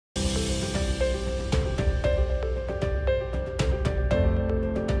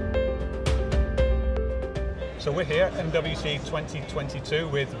So we're here at MWC 2022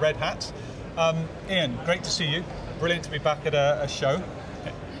 with Red Hat. Ian, great to see you. Brilliant to be back at a show.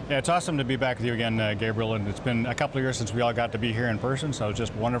 Yeah, it's awesome to be back with you again, Gabriel, and it's been a couple of years since we all got to be here in person, so it's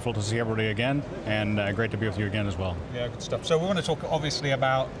just wonderful to see everybody again, and great to be with you again as well. Yeah, good stuff. So we want to talk obviously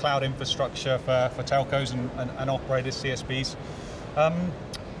about cloud infrastructure for telcos and operators, CSPs.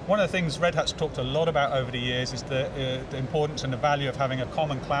 One of the things Red Hat's talked a lot about over the years is the importance and the value of having a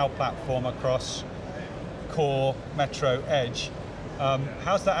common cloud platform across core, metro, edge.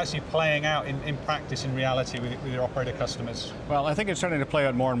 How's that actually playing out in practice, in reality, with your operator customers? Well, I think it's starting to play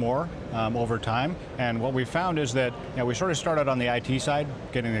out more and more over time, and what we found is that we sort of started on the IT side,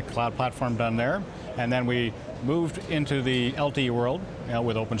 getting the cloud platform done there, and then we moved into the LTE world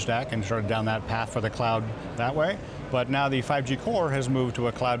with OpenStack and started down that path for the cloud that way. But now the 5G core has moved to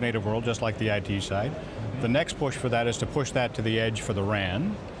a cloud native world, just like the IT side. The next push for that is to push that to the edge for the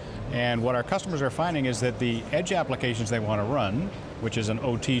RAN. And what our customers are finding is that the edge applications they want to run, which is an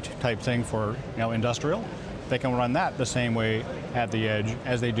OT type thing for industrial, they can run that the same way at the edge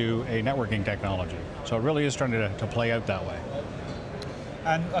as they do a networking technology. So it really is starting to play out that way.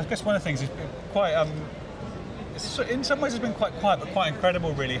 And I guess one of the things is quite, in some ways it's been quite quiet, but quite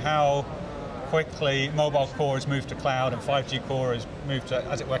incredible really how quickly mobile core has moved to cloud and 5G core has moved to,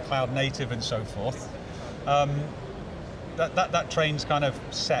 as it were, cloud native and so forth. That train's kind of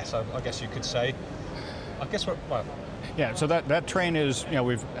set, I guess you could say. I guess well. Yeah, so that train is,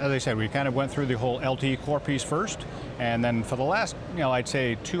 as I said, we kind of went through the whole LTE core piece first, and then for the last, I'd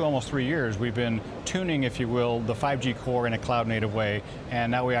say almost 3 years, we've been tuning, if you will, the 5G core in a cloud native way,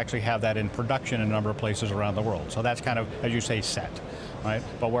 and now we actually have that in production in a number of places around the world. So that's kind of, as you say, set, right?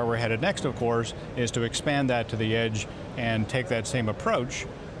 But where we're headed next, of course, is to expand that to the edge and take that same approach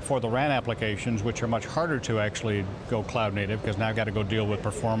for the RAN applications, which are much harder to actually go cloud native, because now I've got to go deal with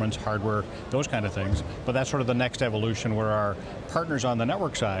performance, hardware, those kind of things. But that's sort of the next evolution, where our partners on the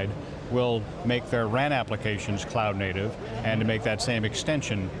network side will make their RAN applications cloud native, and to make that same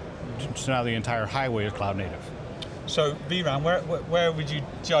extension, so now the entire highway is cloud native. So vRAN, where would you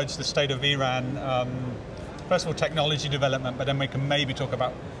judge the state of vRAN? First of all, technology development, but then we can maybe talk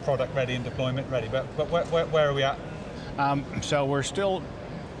about product ready and deployment ready. But where are we at? So we're still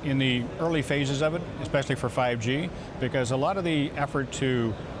in the early phases of it, especially for 5G, because a lot of the effort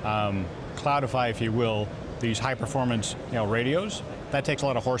to cloudify, if you will, these high performance radios, that takes a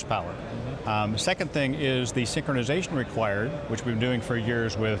lot of horsepower. Second thing is the synchronization required, which we've been doing for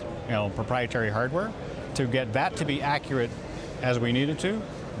years with proprietary hardware, to get that to be accurate as we need it to.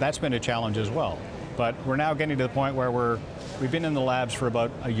 That's been a challenge as well. But we're now getting to the point where we've been in the labs for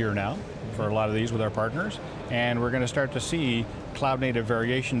about a year now for a lot of these with our partners, and we're going to start to see cloud native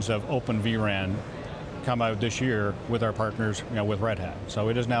variations of Open vRAN come out this year with our partners, with Red Hat. So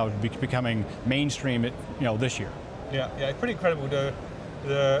it is now becoming mainstream, this year. Yeah, pretty incredible.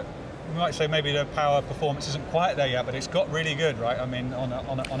 We might say maybe the power performance isn't quite there yet, but it's got really good, right? I mean, on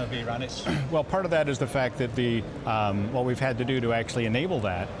a vRAN, it's. Well, part of that is the fact that what we've had to do to actually enable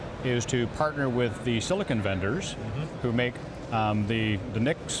that is to partner with the silicon vendors who make the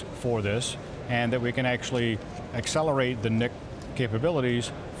NICs for this, and that we can actually accelerate the NIC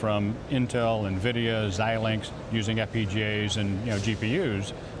capabilities from Intel, NVIDIA, Xilinx, using FPGAs and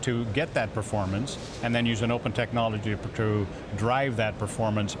GPUs to get that performance, and then use an open technology to drive that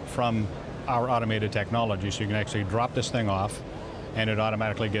performance from our automated technology. So you can actually drop this thing off, and it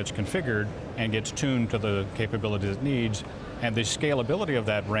automatically gets configured and gets tuned to the capabilities it needs, and the scalability of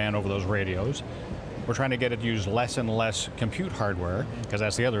that RAN over those radios. We're trying to get it to use less and less compute hardware, because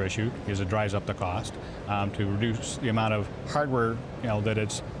that's the other issue, is it drives up the cost, to reduce the amount of hardware that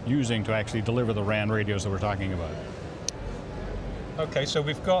it's using to actually deliver the RAN radios that we're talking about. Okay, so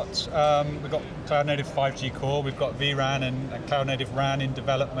we've got cloud native 5G core, we've got vRAN and cloud native RAN in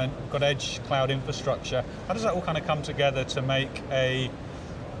development, we've got edge cloud infrastructure. How does that all kind of come together to make a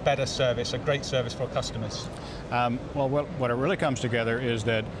better service, a great service for our customers? Well, what it really comes together is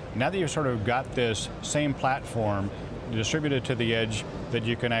that now that you've sort of got this same platform distributed to the edge, that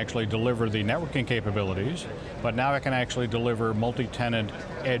you can actually deliver the networking capabilities, but now it can actually deliver multi-tenant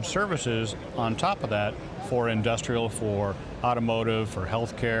edge services on top of that for industrial, for automotive, for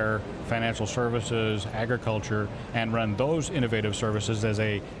healthcare, financial services, agriculture, and run those innovative services as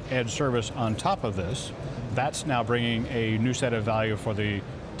a edge service on top of this. That's now bringing a new set of value for the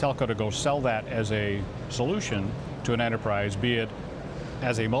telco to go sell that as a solution to an enterprise, be it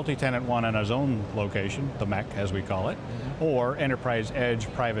as a multi-tenant one on its own location, the MEC as we call it, or enterprise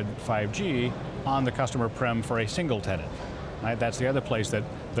edge private 5G on the customer prem for a single tenant. Right? That's the other place that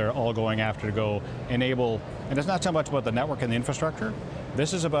they're all going after to go enable, and it's not so much about the network and the infrastructure,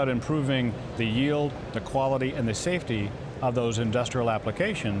 This is about improving the yield, the quality, and the safety of those industrial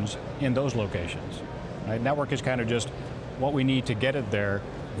applications in those locations. Right? Network is kind of just what we need to get it there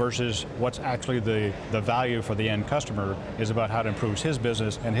versus what's actually the value for the end customer is about how it improves his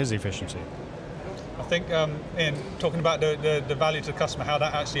business and his efficiency. I think, Ian, talking about the value to the customer, how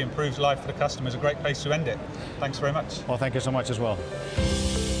that actually improves life for the customer is a great place to end it. Thanks very much. Well, thank you so much as well.